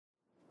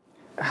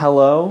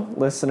Hello,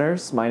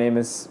 listeners. My name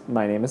is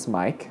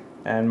Mike,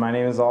 And my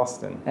name is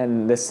Austin.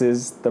 and this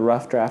is the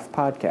Rough Draft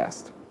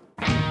Podcast.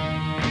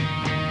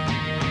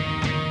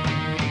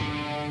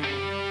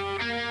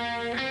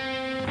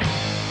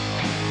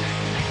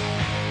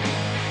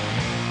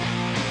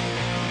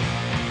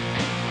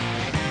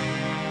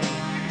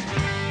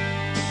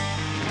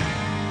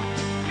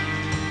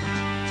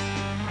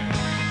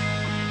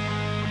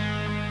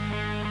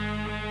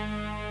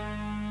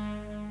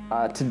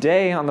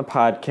 Today on the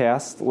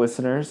podcast,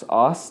 listeners,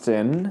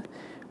 Austin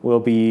will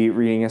be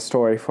reading a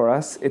story for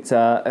us. It's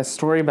a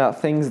story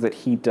about things that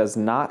he does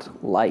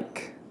not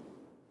like.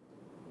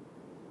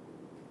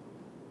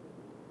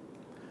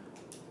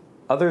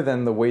 Other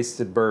than the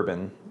wasted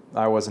bourbon,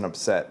 I wasn't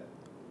upset.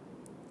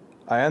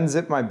 I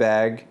unzipped my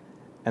bag,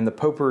 and the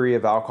potpourri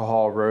of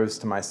alcohol rose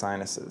to my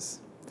sinuses.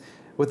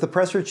 With the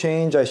pressure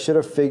change, I should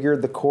have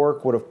figured the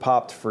cork would have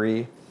popped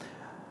free.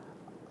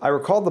 I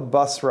recalled the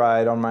bus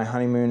ride on my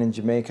honeymoon in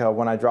Jamaica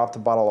when I dropped a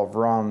bottle of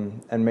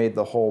rum and made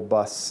the whole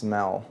bus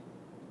smell.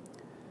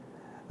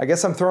 I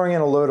guess I'm throwing in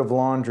a load of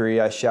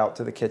laundry, I shout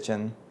to the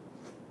kitchen.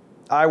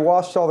 I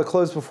washed all the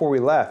clothes before we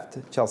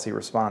left, Chelsea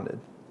responded.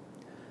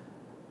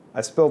 I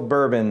spilled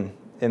bourbon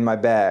in my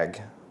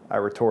bag, I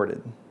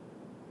retorted.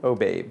 Oh,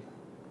 babe.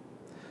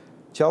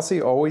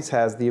 Chelsea always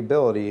has the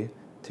ability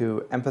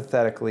to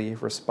empathetically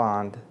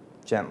respond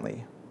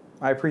gently.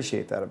 I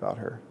appreciate that about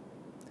her.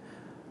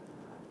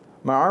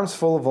 My arm's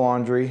full of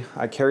laundry.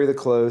 I carry the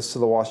clothes to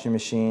the washing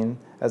machine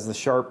as the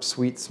sharp,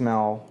 sweet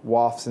smell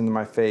wafts into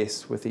my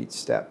face with each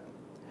step.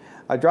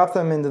 I drop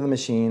them into the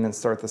machine and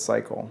start the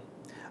cycle.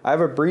 I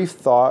have a brief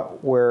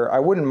thought where I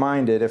wouldn't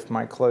mind it if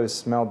my clothes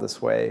smelled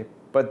this way,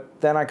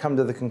 but then I come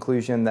to the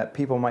conclusion that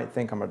people might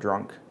think I'm a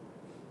drunk.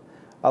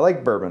 I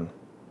like bourbon.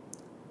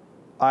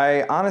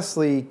 I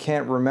honestly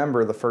can't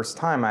remember the first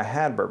time I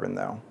had bourbon,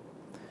 though.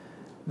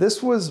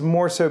 This was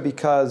more so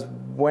because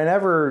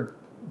whenever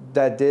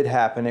that did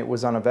happen, it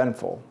was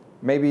uneventful.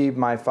 Maybe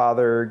my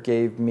father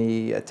gave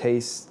me a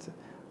taste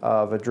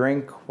of a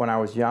drink when I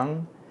was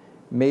young.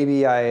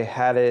 Maybe I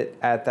had it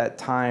at that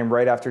time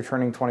right after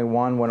turning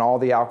 21 when all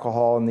the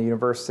alcohol in the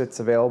universe sits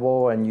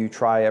available and you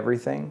try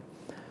everything.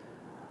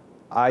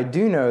 I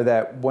do know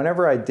that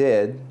whenever I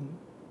did,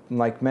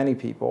 like many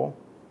people,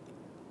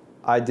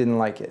 I didn't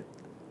like it.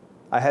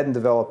 I hadn't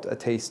developed a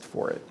taste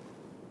for it.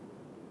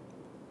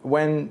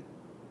 When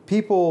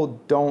people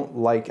don't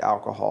like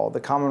alcohol, the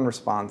common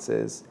response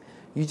is,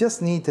 you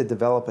just need to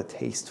develop a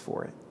taste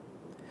for it.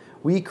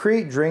 We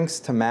create drinks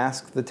to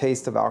mask the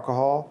taste of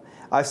alcohol.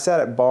 I've sat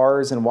at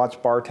bars and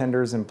watched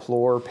bartenders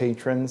implore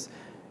patrons,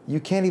 you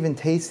can't even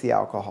taste the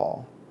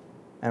alcohol.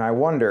 And I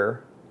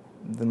wonder,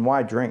 then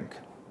why drink?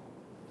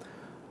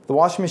 The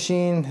washing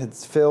machine had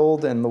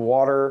filled with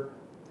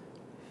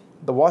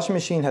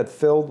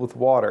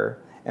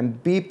water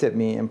and beeped at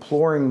me,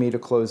 imploring me to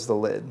close the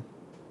lid.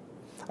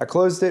 I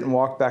closed it and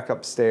walked back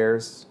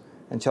upstairs,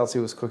 and Chelsea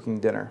was cooking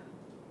dinner.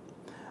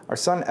 Our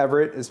son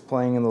Everett is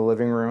playing in the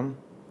living room.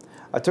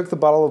 I took the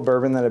bottle of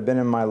bourbon that had been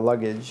in my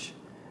luggage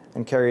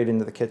and carried it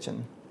into the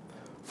kitchen.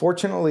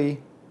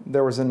 Fortunately,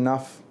 there was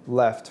enough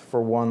left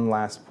for one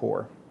last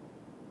pour.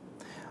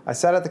 I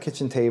sat at the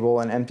kitchen table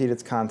and emptied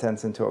its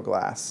contents into a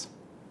glass.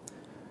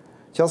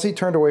 Chelsea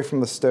turned away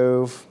from the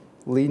stove,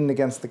 leaned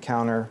against the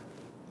counter,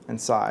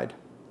 and sighed.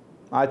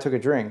 I took a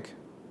drink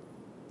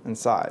and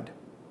sighed.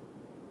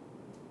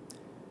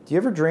 Do you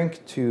ever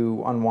drink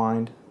to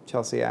unwind?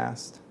 Chelsea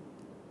asked.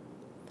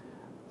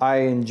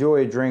 I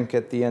enjoy a drink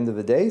at the end of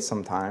the day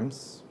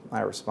sometimes,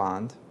 I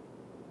respond.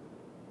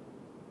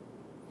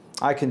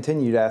 I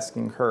continued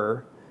asking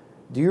her,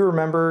 do you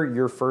remember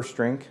your first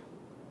drink?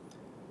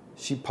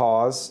 She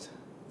paused,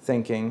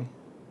 thinking,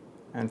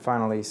 and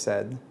finally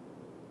said,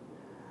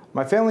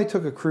 my family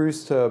took a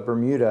cruise to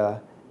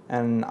Bermuda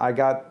and I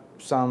got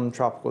some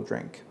tropical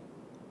drink.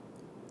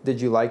 Did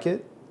you like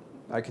it?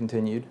 I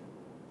continued.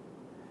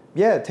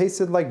 Yeah, it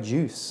tasted like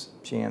juice,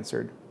 she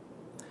answered.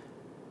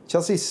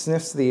 Chelsea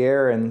sniffs the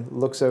air and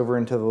looks over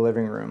into the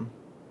living room.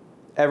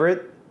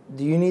 Everett,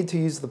 do you need to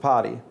use the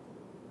potty?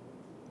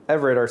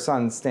 Everett, our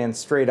son, stands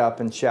straight up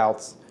and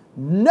shouts,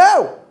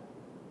 no!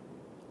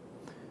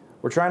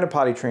 We're trying to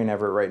potty train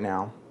Everett right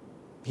now.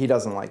 He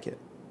doesn't like it.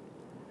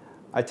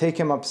 I take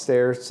him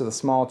upstairs to the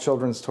small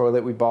children's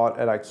toilet we bought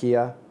at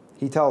IKEA.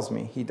 He tells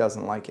me he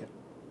doesn't like it.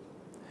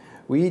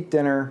 We eat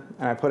dinner,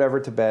 and I put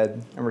Everett to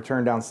bed and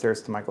return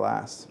downstairs to my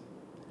glass.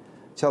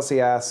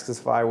 Chelsea asks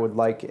if I would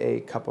like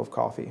a cup of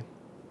coffee.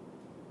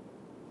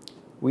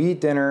 We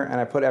eat dinner, and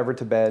I put Everett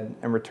to bed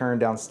and return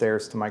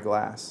downstairs to my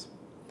glass.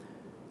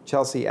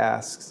 Chelsea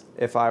asks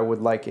if I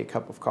would like a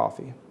cup of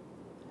coffee.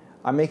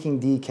 I'm making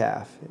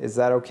decaf. Is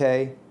that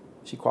okay?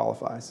 She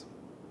qualifies.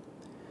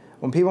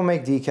 When people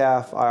make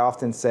decaf, I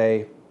often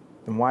say,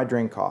 then why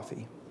drink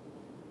coffee?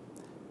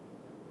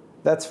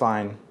 That's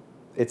fine.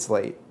 It's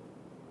late,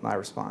 I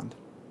respond.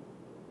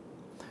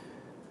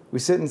 We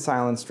sit in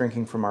silence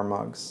drinking from our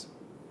mugs.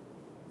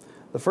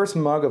 The first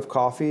mug of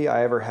coffee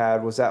I ever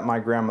had was at my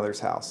grandmother's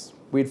house.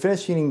 We had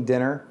finished eating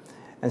dinner,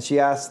 and she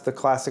asked the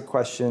classic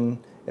question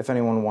if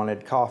anyone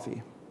wanted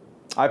coffee.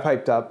 I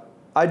piped up,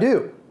 "I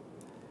do."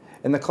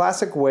 In the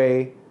classic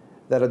way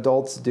that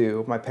adults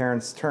do, my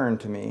parents turned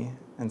to me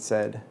and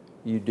said,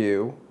 "You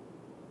do?"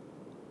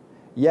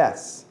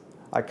 "Yes,"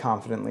 I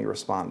confidently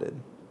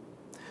responded.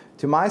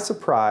 To my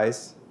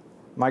surprise,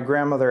 my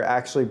grandmother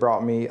actually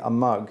brought me a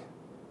mug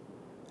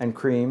and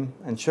cream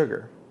and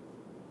sugar.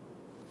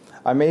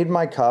 I made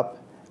my cup,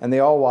 and they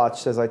all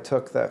watched as I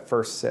took that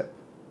first sip.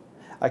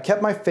 I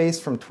kept my face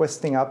from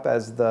twisting up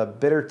as the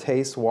bitter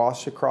taste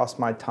washed across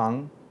my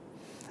tongue,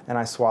 and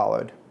I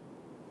swallowed.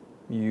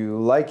 "You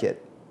like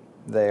it?"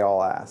 they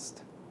all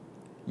asked.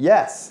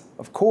 "Yes,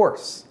 of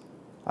course,"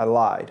 I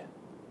lied.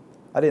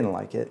 I didn't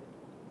like it.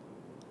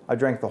 I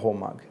drank the whole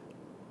mug.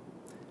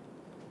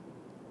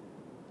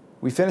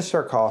 We finished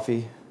our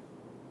coffee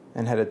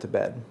and headed to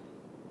bed.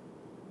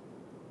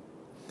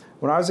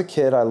 When I was a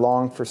kid, I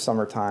longed for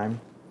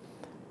summertime.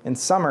 In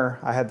summer,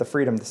 I had the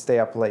freedom to stay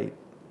up late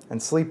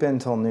and sleep in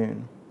till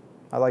noon.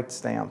 I liked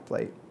staying up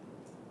late.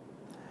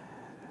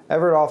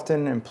 Everett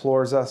often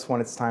implores us when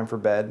it's time for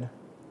bed,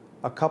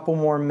 "A couple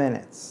more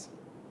minutes."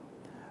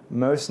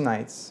 Most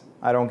nights,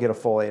 I don't get a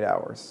full 8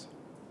 hours.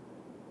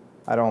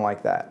 I don't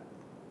like that.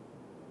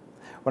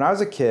 When I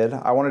was a kid,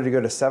 I wanted to go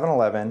to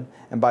 7-Eleven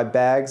and buy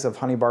bags of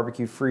Honey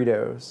Barbecue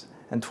Fritos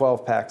and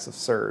 12 packs of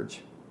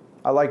Surge.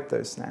 I liked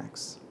those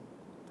snacks.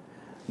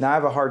 Now I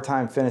have a hard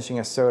time finishing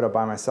a soda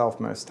by myself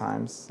most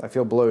times. I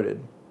feel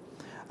bloated.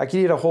 I could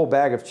eat a whole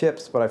bag of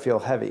chips, but I feel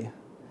heavy.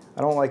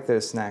 I don't like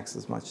those snacks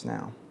as much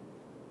now.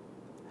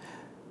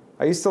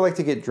 I used to like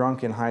to get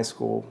drunk in high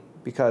school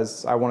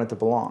because I wanted to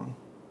belong.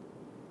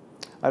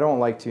 I don't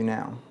like to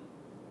now.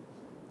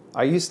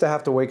 I used to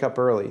have to wake up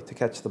early to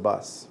catch the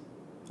bus.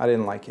 I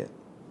didn't like it.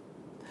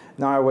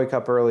 Now I wake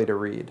up early to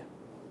read.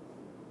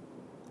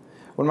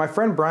 When my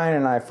friend Brian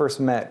and I first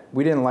met,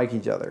 we didn't like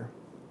each other.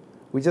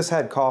 We just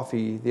had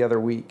coffee the other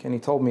week, and he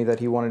told me that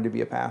he wanted to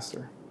be a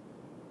pastor.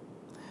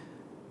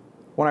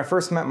 When I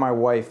first met my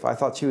wife, I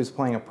thought she was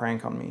playing a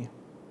prank on me.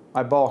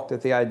 I balked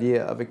at the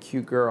idea of a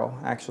cute girl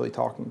actually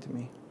talking to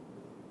me.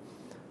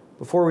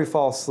 Before we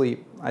fall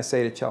asleep, I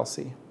say to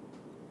Chelsea,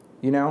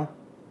 "You know,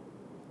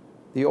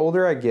 the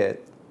older I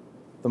get,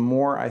 the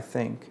more I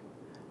think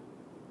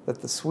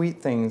that the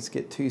sweet things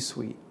get too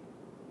sweet,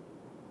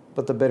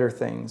 but the bitter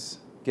things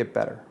get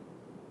better."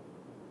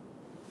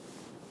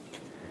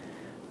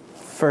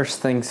 First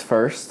things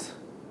first,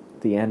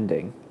 the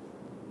ending.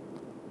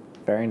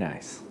 Very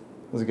nice.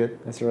 Was it good?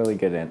 That's a really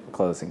good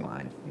closing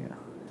line. Yeah.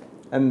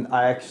 And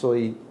that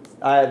actually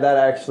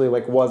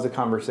like was a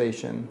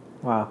conversation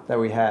Wow. that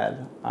we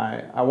had.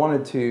 I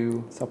wanted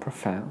to. So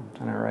profound.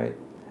 I know, right?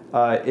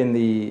 In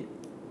the,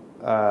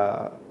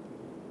 I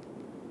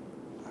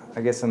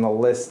guess in the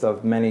list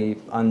of many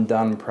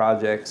undone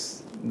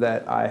projects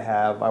that I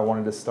have, I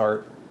wanted to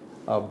start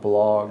a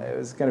blog. It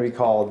was going to be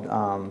called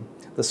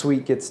 "The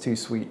Sweet Gets Too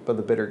Sweet, but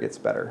the Bitter Gets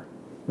Better."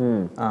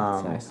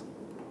 That's nice.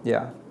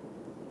 Yeah.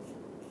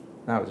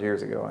 That was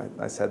years ago.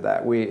 I said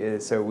that.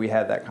 So we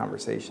had that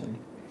conversation.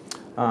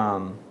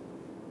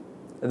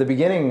 At the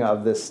beginning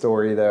of this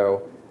story,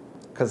 though,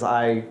 because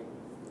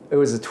it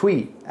was a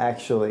tweet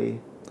actually,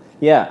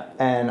 Yeah.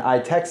 and I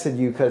texted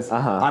you because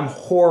Uh-huh. I'm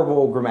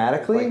horrible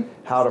grammatically,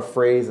 how to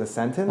phrase a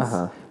sentence,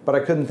 Uh-huh. but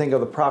I couldn't think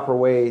of the proper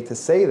way to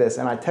say this,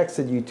 and I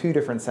texted you 2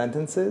 different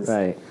sentences,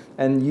 Right.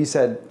 and you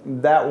said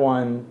that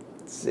one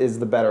is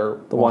the better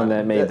The one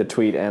that made the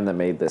tweet and that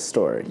made this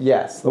story.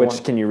 Yes.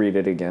 Which, can you read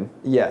it again?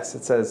 Yes,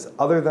 it says,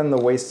 "Other than the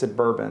wasted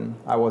bourbon,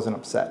 I wasn't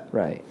upset."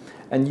 Right.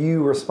 And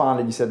you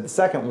responded, you said the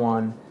second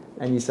one,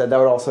 and you said that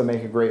would also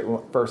make a great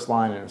first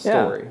line in a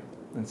story.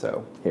 And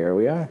so Here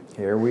we are.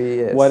 here we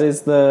is. What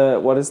is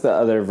the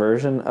other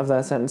version of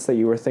that sentence that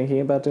you were thinking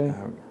about doing?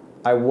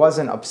 I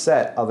wasn't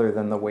upset other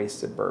than the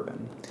wasted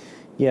bourbon.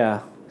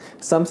 Yeah.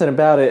 Something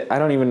about it, I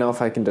don't even know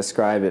if I can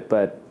describe it,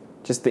 but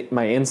just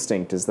my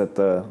instinct is that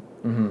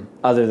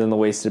other than the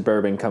wasted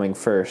bourbon coming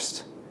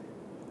first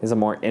is a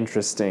more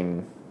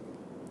interesting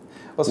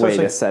way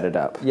to set it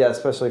up. Yeah,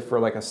 especially for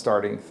like a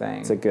starting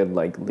thing. It's a good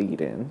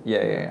lead in.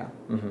 Yeah.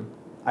 Mm-hmm.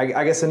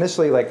 I guess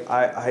initially,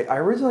 I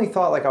originally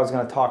thought I was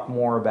going to talk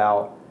more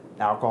about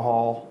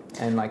alcohol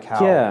and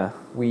how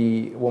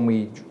when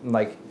we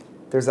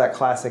there's that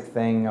classic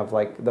thing of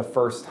the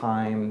first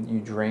time you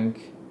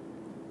drink,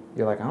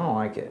 you're like, I don't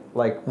like it.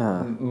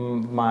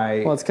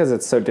 Well, it's because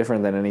it's so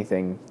different than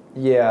anything.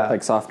 Yeah.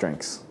 Like soft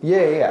drinks.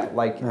 Yeah.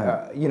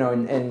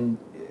 And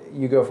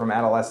you go from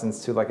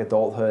adolescence to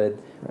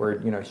adulthood,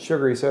 where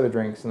sugary soda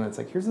drinks, and it's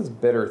here's this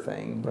bitter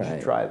thing. You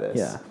should try this.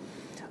 Yeah.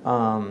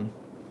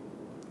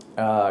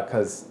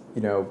 Because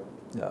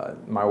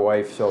my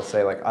wife, she'll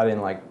say I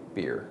didn't like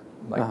beer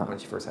when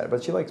she first had it,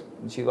 but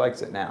she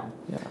likes it now.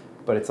 Yeah.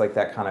 But it's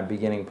that kind of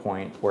beginning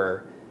point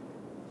where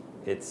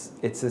it's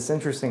this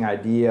interesting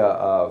idea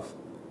of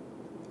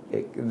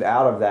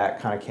out of that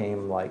kind of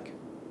came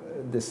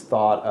this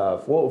thought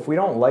of, well, if we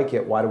don't like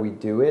it, why do we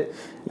do it?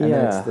 And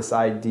then it's this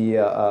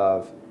idea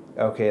of,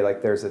 okay,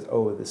 there's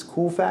this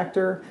cool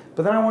factor,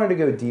 but then I wanted to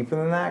go deeper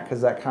than that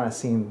because that kind of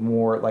seemed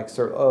more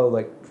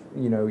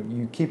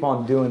you keep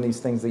on doing these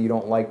things that you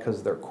don't like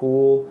because they're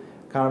cool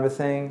kind of a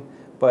thing.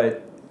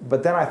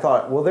 But then I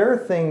thought, well, there are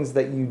things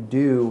that you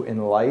do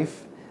in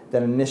life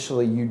that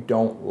initially you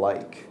don't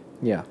like.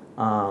 Yeah.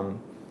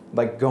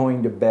 Like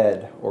going to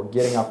bed or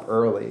getting up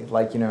early,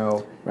 like,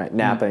 Right,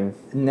 napping.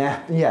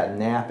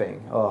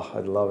 Napping. Oh,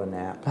 I'd love a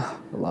nap. I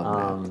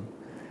love nap.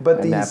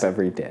 But I nap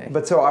every day.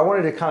 But so I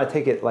wanted to kind of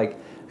take it like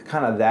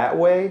kind of that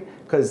way,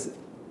 because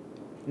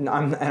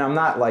I'm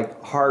not like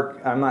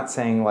I'm not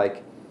saying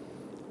like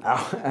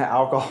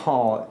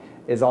alcohol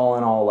is all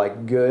in all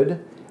like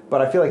good,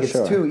 but I feel like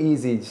it's too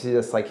easy to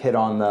just like hit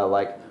on the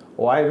like,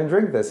 why even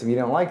drink this if you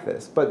don't like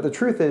this? But the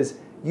truth is,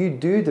 you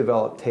do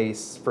develop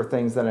tastes for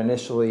things that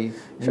initially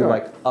you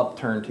like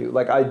upturn to.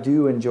 Like I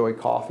do enjoy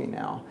coffee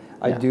now.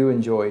 I do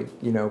enjoy,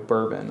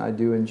 bourbon. I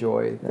do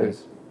enjoy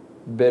those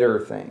bitter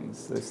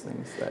things, those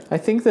things that... I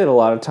think that a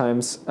lot of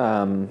times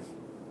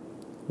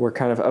we're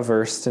kind of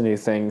averse to new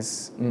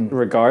things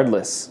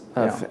regardless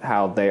of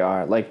how they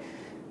are. Like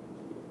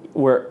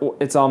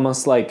it's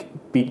almost like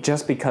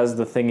just because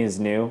the thing is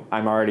new,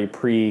 I'm already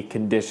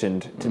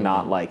preconditioned to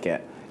not like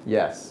it.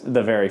 Yes.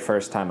 The very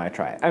first time I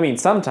try it. I mean,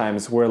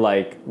 sometimes we're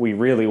like, we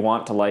really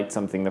want to like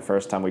something the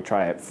first time we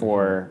try it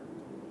for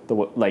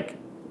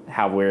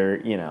how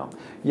we're,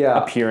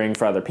 appearing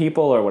for other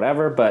people or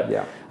whatever.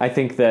 But I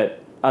think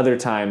that other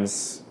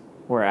times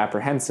we're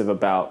apprehensive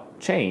about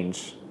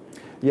change.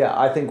 Yeah,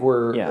 I think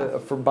we're,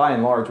 for by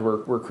and large,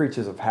 we're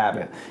creatures of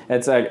habit. Yeah.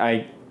 It's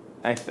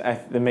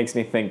it makes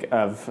me think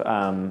of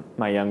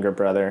my younger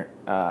brother.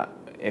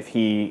 If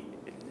he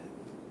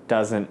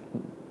doesn't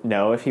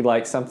know if he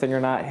likes something or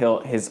not,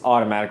 his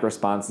automatic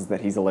response is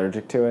that he's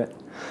allergic to it.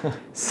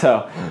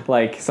 So,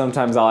 like,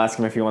 sometimes I'll ask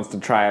him if he wants to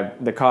try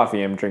the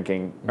coffee I'm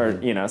drinking, or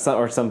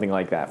or something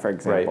like that, for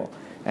example,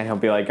 and he'll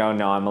be like, "Oh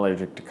no, I'm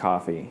allergic to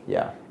coffee."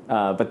 Yeah.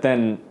 But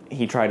then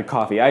he tried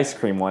coffee ice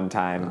cream one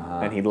time,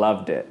 and he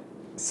loved it.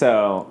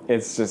 So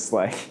it's just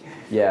like,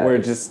 we're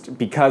just,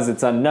 because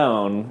it's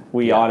unknown,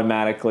 we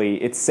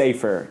automatically, it's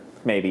safer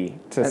maybe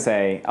to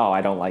say, "Oh,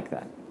 I don't like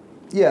that."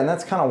 Yeah, and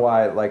that's kind of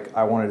why, like,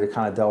 I wanted to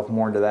kind of delve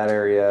more into that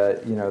area,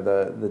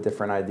 the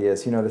different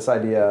ideas. This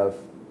idea of,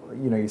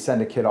 you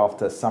send a kid off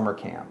to summer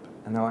camp,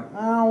 and they're like,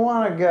 I don't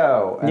want to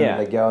go. And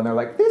they go, and they're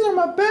like, these are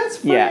my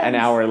best friends. Yeah, an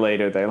hour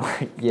later, they're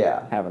like,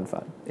 having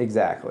fun.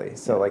 Exactly.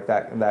 So, like,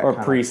 that or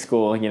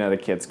preschool, the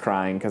kid's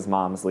crying because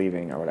mom's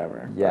leaving or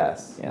whatever.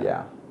 Yes,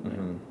 yeah,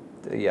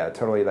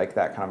 totally, like,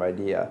 that kind of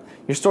idea.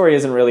 Your story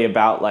isn't really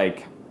about,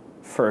 like,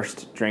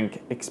 first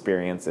drink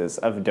experiences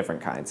of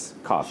different kinds.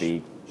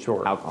 Coffee,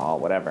 alcohol,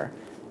 whatever.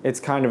 It's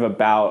kind of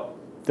about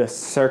the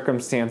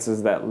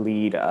circumstances that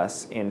lead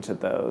us into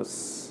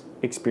those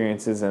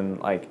experiences and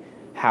like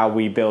how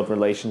we build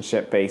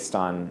relationship based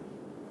on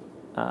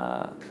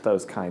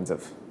those kinds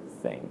of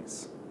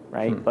things,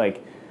 right?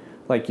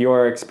 Like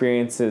your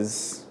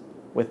experiences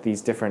with these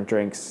different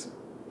drinks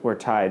were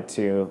tied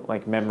to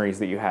like memories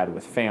that you had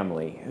with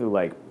family who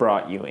like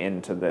brought you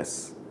into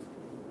this.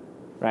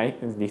 Right?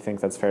 Do you think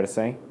that's fair to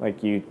say?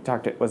 Like you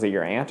talked to, was it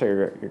your aunt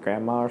or your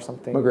grandma or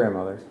something? My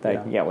grandmother.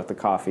 With the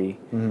coffee.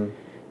 Mm-hmm.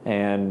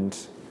 And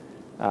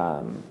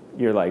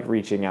you're like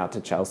reaching out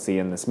to Chelsea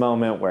in this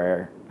moment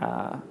where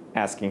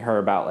asking her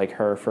about like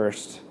her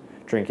first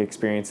drink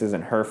experiences,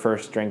 and her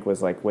first drink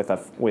was like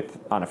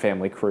on a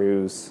family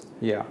cruise.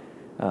 Yeah.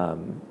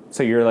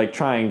 So you're like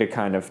trying to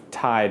kind of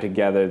tie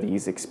together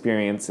these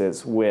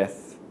experiences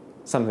with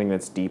something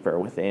that's deeper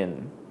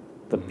within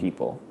the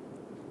people.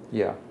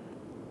 Yeah.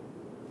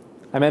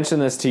 I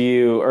mentioned this to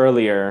you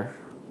earlier,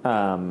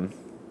 that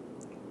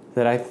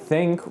I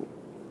think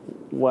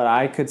what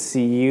I could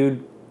see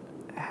you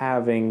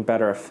having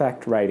better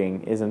effect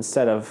writing is,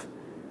 instead of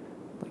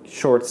like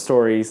short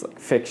stories, like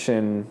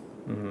fiction,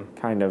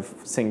 kind of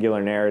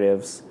singular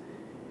narratives,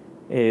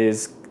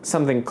 is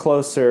something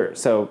closer,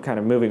 so kind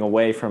of moving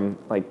away from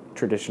like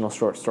traditional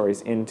short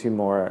stories into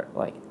more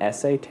like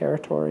essay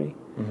territory.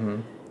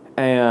 Mm-hmm.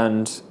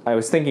 And I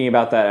was thinking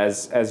about that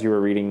as you were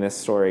reading this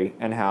story,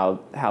 and how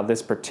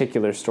this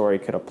particular story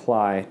could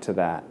apply to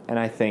that. And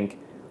I think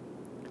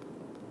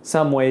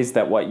some ways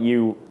that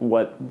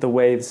the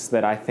ways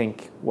that I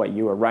think what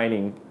you are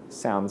writing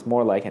sounds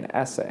more like an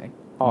essay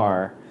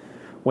are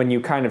when you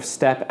kind of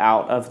step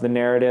out of the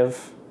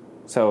narrative.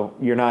 So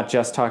you're not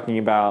just talking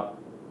about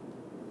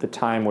the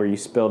time where you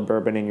spilled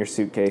bourbon in your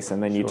suitcase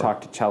and then you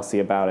talk to Chelsea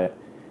about it.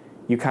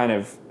 You kind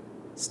of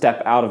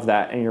step out of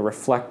that and you're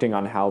reflecting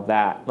on how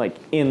that, like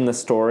in the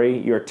story,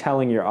 you're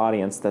telling your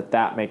audience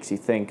that makes you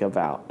think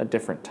about a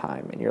different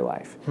time in your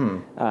life.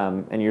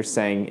 And you're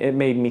saying, it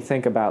made me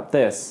think about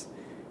this,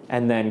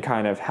 and then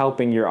kind of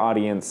helping your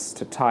audience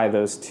to tie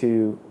those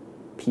two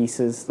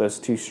pieces, those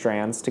two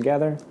strands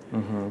together.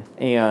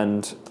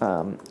 And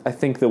I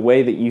think the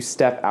way that you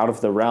step out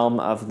of the realm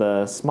of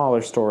the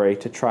smaller story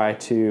to try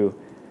to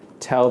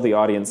tell the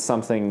audience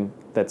something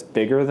that's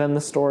bigger than the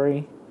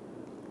story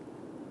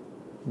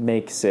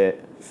makes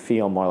it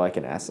feel more like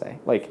an essay.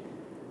 Like,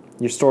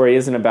 your story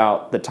isn't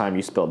about the time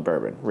you spilled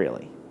bourbon,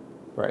 really.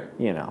 Right.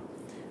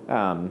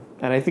 And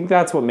I think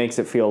that's what makes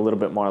it feel a little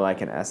bit more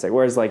like an essay.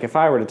 Whereas, like, if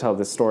I were to tell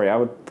this story, I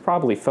would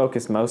probably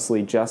focus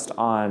mostly just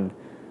on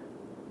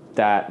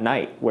that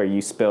night where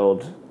you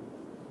spilled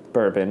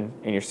bourbon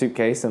in your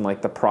suitcase, and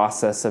like the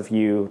process of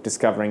you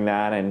discovering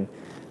that and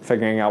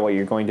figuring out what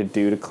you're going to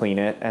do to clean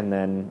it, and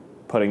then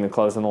putting the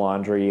clothes in the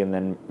laundry, and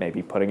then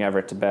maybe putting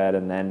Everett to bed,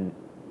 and then,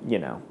 you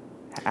know,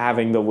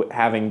 having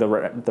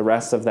the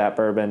rest of that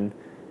bourbon,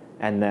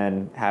 and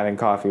then having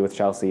coffee with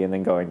Chelsea, and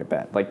then going to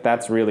bed. Like,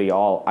 that's really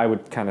all. I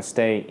would kind of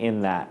stay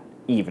in that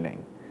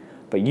evening.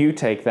 But you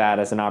take that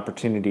as an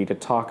opportunity to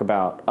talk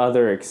about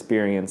other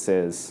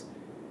experiences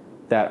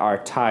that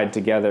are tied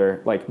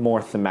together, like,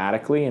 more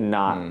thematically and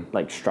not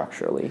like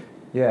structurally.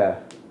 Yeah.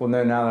 Well,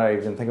 no, now that I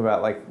even think about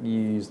it, like, you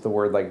use the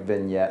word like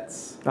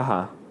vignettes.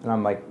 Uh-huh. And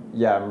I'm like,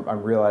 yeah,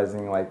 I'm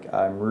realizing like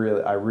I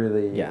really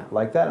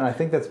like that, and I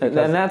think that's because...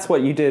 And that's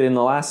what you did in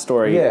the last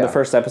story, the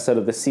first episode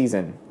of the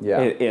season. Yeah.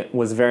 It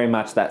was very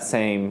much that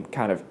same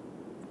kind of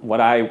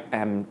what I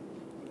am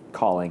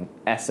calling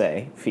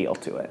essay feel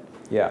to it.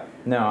 Yeah.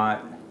 No,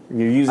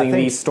 you're using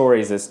these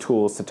stories as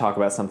tools to talk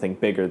about something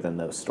bigger than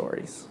those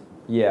stories.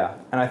 Yeah,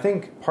 and I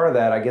think part of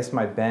that, I guess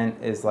my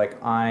bent is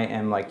like I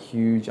am like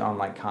huge on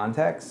like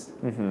context.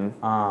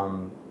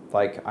 Mm-hmm.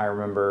 Like I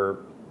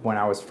remember when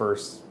I was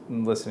first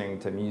listening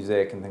to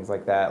music and things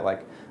like that,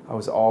 like I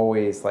was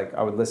always like,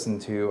 I would listen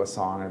to a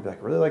song and I'd be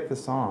like, I really like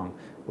this song.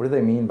 What do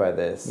they mean by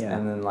this? Yeah.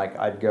 And then like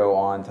I'd go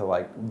on to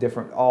like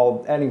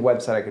any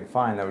website I could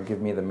find that would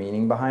give me the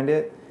meaning behind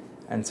it.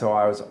 And so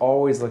I was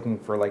always looking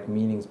for like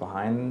meanings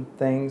behind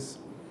things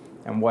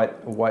and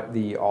what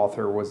the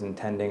author was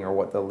intending or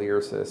what the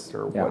lyricist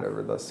or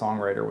whatever the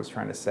songwriter was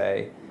trying to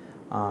say.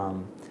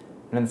 And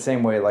in the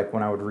same way, like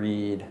when I would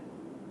read,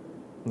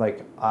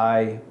 like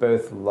I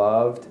both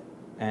loved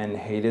and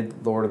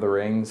hated Lord of the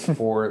Rings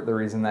for the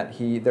reason that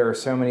there are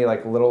so many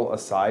like little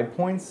aside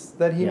points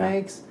that he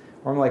makes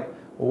where I'm like,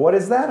 well, what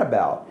is that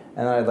about?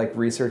 And I'd like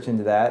research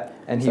into that,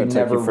 and so he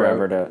never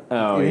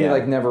he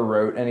like never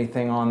wrote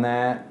anything on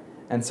that.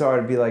 And so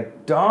I'd be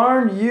like,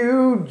 darn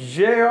you,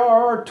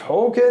 J.R.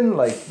 Tolkien,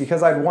 like,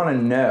 because I'd want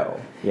to know.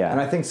 Yeah.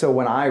 And I think so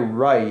when I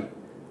write,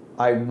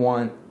 I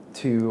want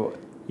to...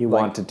 You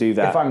like, want to do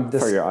that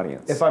for your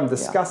audience. If I'm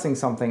discussing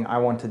something, I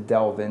want to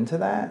delve into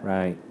that.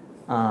 Right.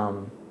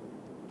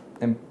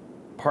 And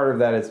part of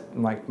that is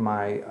like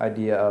my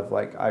idea of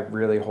like, I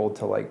really hold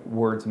to like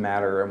words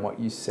matter and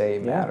what you say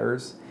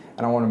matters.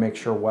 And I want to make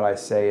sure what I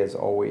say is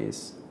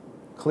always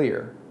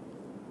clear,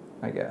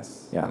 I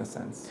guess, in a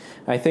sense.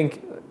 I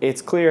think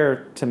it's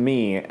clear to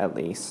me, at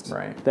least,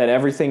 that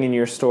everything in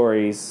your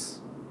stories,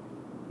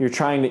 you're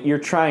trying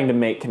to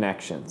make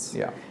connections.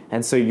 Yeah.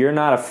 And so you're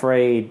not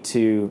afraid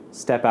to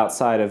step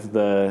outside of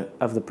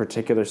the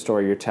particular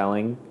story you're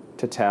telling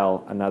to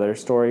tell another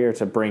story or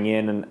to bring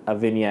in a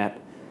vignette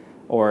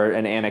or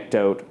an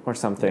anecdote or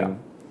something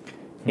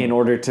in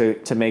order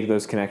to make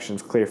those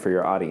connections clear for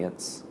your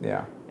audience.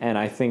 Yeah. And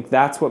I think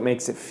that's what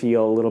makes it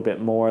feel a little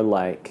bit more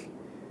like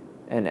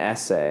an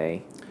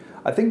essay,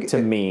 I think, to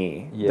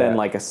me, than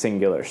like a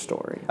singular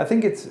story. I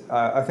think it's.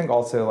 I think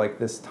also like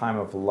this time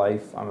of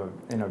life, I'm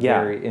in a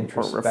very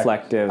introspective.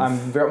 Reflective. I'm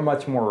very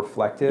much more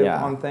reflective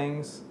on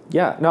things.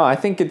 Yeah. No, I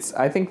think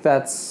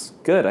that's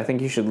good. I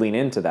think you should lean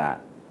into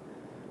that.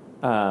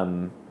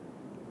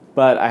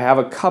 But I have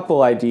a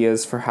couple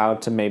ideas for how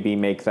to maybe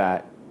make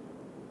that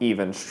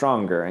even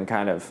stronger and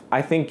kind of.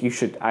 I think you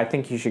should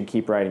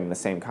keep writing the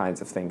same kinds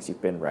of things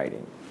you've been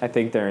writing. I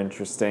think they're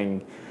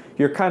interesting.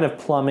 You're kind of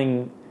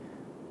plumbing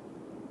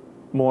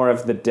more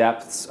of the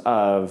depths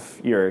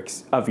of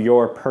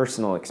your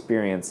personal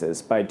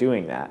experiences by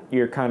doing that.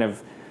 You're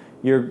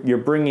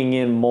bringing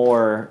in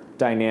more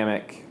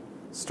dynamic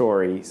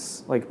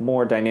stories, like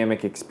more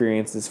dynamic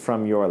experiences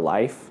from your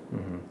life,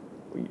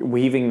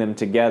 weaving them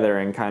together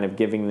and kind of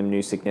giving them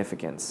new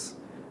significance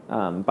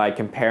by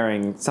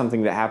comparing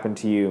something that happened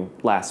to you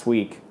last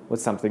week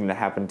with something that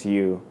happened to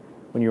you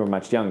when you were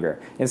much younger,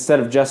 instead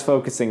of just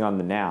focusing on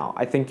the now.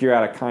 I think you're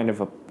at a kind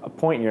of a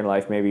point in your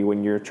life maybe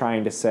when you're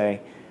trying to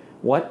say,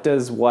 what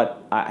does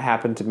what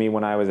happened to me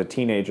when I was a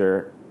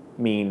teenager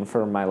mean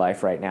for my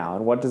life right now?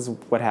 And what does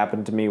what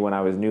happened to me when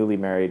I was newly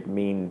married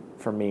mean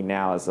for me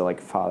now as a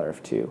father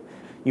of two?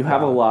 You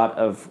have a lot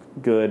of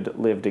good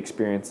lived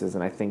experiences,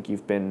 and I think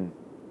you've been,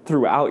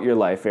 throughout your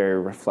life,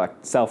 very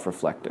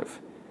self-reflective.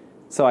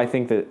 So I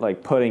think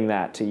that putting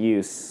that to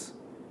use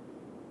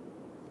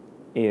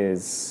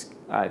is,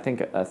 I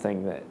think, a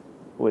thing that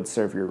would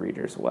serve your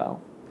readers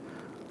well.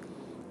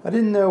 I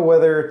didn't know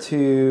whether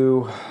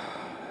to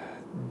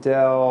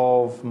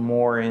delve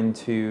more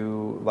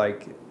into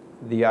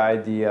the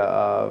idea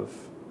of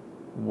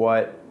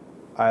what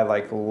I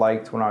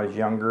liked when I was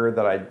younger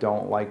that I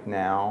don't like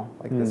now,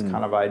 this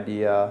kind of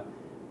idea,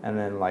 and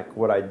then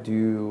what I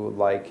do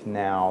like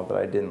now that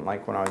I didn't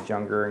like when I was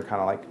younger, and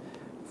kind of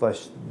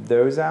flesh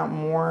those out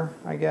more,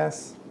 I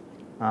guess.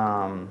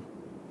 Kind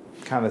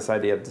of this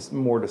idea of just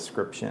more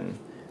description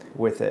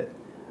with it.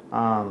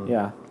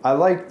 I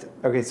liked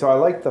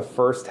the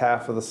first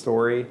half of the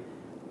story,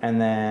 and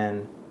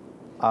then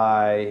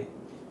I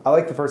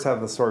like the first half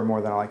of the story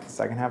more than I like the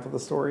second half of the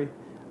story,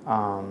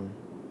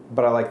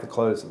 but I like the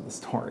close of the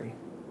story.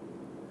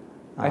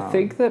 I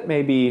think that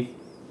maybe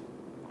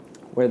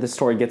where the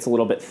story gets a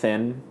little bit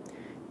thin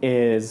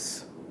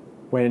is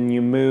when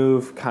you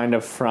move kind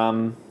of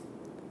from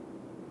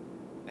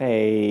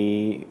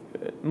a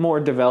more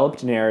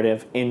developed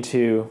narrative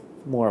into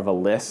more of a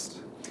list.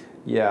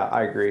 Yeah,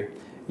 I agree.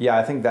 Yeah,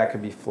 I think that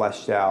could be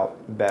fleshed out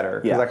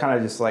better. Because I kind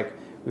of just like,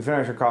 we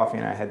finished our coffee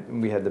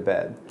and we head to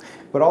bed.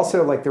 But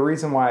also, like, the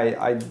reason why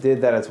I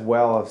did that as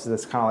well is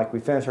this kind of like, we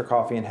finish our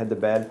coffee and head to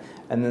bed,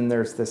 and then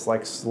there's this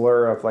like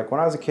slur of like, when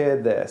I was a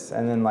kid, this,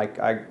 and then like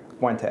I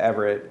went to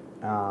Everett,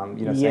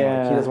 saying like he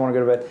doesn't want to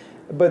go to bed.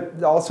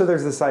 But also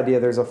there's this idea,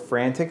 there's a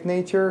frantic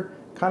nature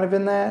kind of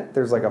in that.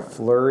 There's like a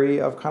flurry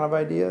of kind of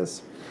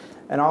ideas.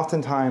 And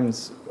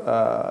oftentimes,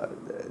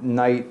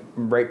 night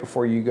right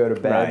before you go to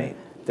bed,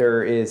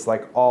 there is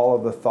like all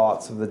of the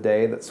thoughts of the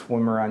day that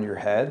swim around your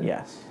head.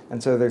 Yes.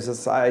 And so there's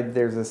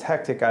this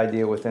hectic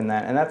idea within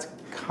that, and that's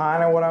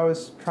kind of what I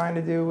was trying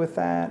to do with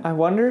that. I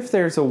wonder if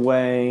there's a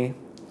way.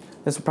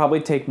 This would probably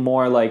take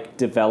more like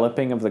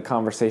developing of the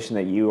conversation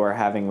that you are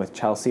having with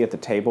Chelsea at the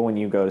table when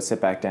you go to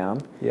sit back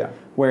down. Yeah.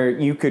 Where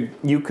you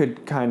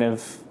could kind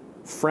of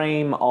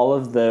frame all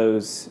of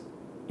those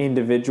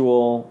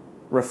individual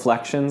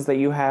reflections that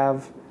you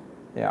have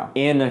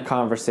in a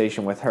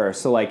conversation with her.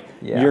 So like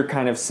you're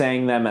kind of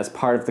saying them as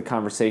part of the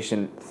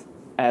conversation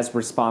as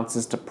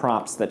responses to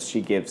prompts that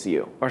she gives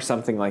you or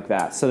something like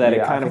that, so that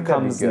it kind of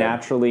comes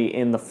naturally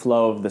in the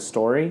flow of the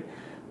story,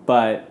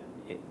 but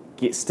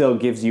it still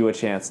gives you a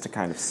chance to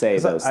kind of say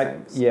those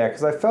things. Yeah,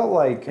 because I felt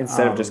like...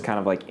 Instead of just kind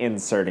of like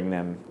inserting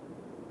them.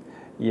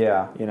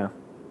 Yeah. You know?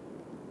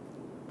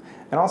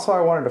 And also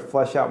I wanted to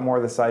flesh out more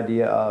this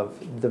idea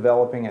of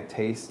developing a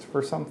taste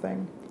for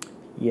something.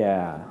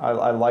 Yeah.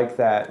 I like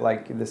that,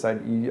 like this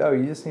idea,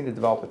 you just need to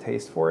develop a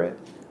taste for it.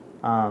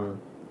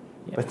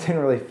 But didn't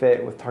really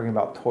fit with talking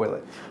about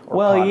toilet.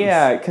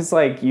 Yeah, because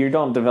like you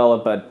don't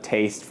develop a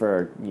taste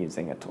for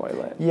using a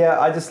toilet. Yeah,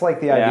 I just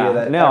like the idea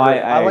that... No,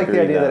 I like agree,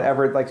 the idea though. that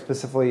Everett like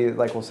specifically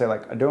like will say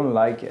like, I don't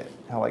like it.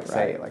 He'll like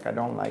say like, I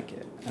don't like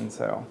it. And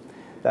so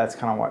that's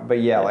kind of what... But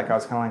like I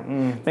was kind of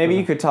like... Maybe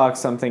you could talk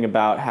something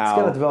about how...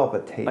 It's got to develop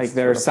a taste. Like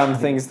there are some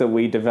things that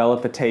we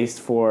develop a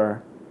taste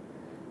for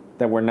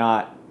that we're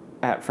not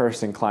at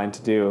first inclined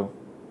to do,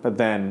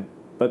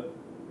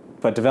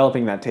 but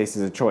developing that taste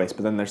is a choice.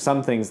 But then there's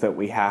some things that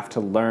we have to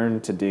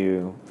learn to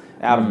do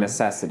out of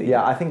necessity.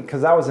 Yeah, I think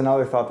because that was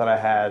another thought that I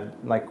had,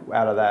 like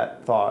out of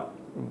that thought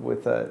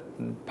with the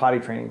potty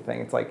training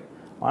thing. It's like,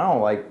 well, I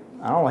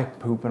don't like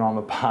pooping on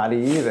the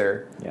potty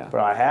either. Yeah.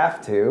 But I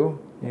have to.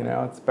 You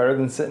know, it's better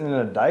than sitting in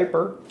a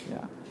diaper.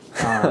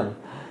 Yeah.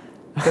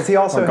 Because he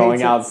also or going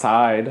hates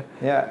outside.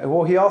 Yeah.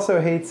 Well, he also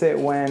hates it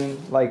when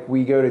like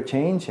we go to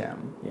change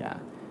him. Yeah.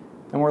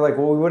 And we're like,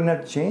 well, we wouldn't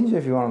have to change it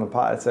if you went on the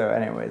pot. So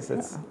anyways,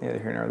 it's neither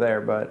here nor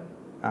there. But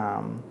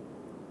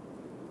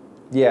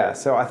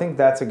so I think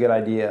that's a good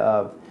idea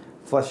of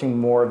fleshing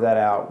more of that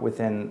out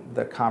within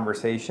the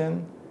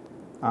conversation.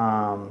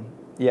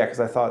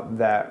 Because I thought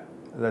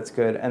that's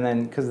good. And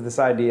then because of this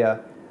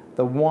idea,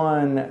 the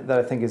one that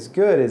I think is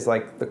good is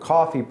like the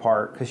coffee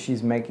part, because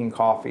she's making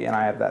coffee and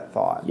I have that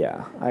thought.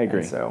 Yeah, I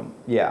agree. And so,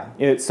 yeah.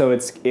 It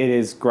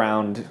is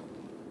ground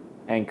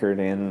anchored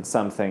in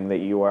something that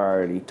you are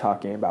already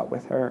talking about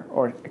with her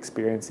or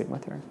experiencing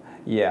with her.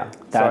 Yeah.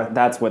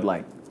 That's what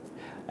like...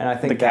 And I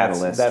think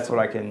that's what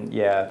I can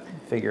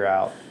figure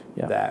out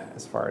that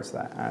as far as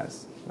that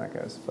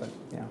goes. But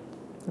yeah.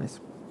 Nice.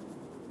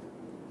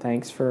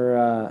 Thanks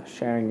for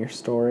sharing your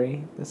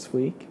story this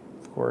week.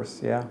 Of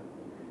course, yeah.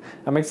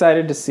 I'm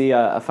excited to see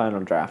a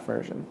final draft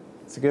version.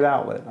 It's a good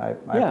outlet.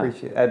 I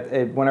appreciate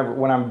it. When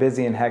I'm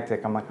busy and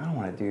hectic, I'm like, I don't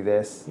want to do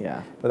this.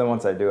 Yeah. But then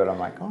once I do it, I'm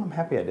like, oh, I'm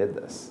happy I did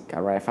this.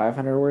 Gotta write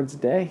 500 words a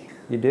day.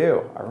 You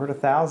do. I wrote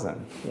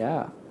 1,000.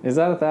 Yeah. Is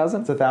that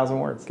 1,000? It's 1,000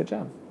 words. Good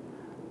job.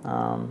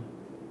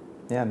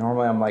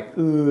 Normally I'm like,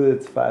 ooh,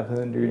 it's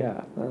 500.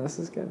 Yeah. No, this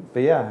is good.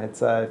 But yeah, it's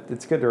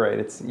good to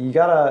write. You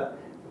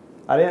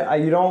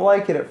don't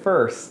like it at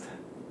first,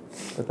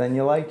 but then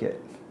you like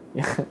it.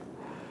 Yeah.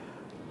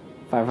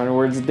 500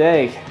 words a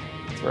day.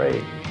 That's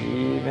right.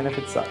 Even if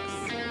it sucks.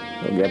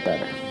 It'll get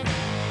better.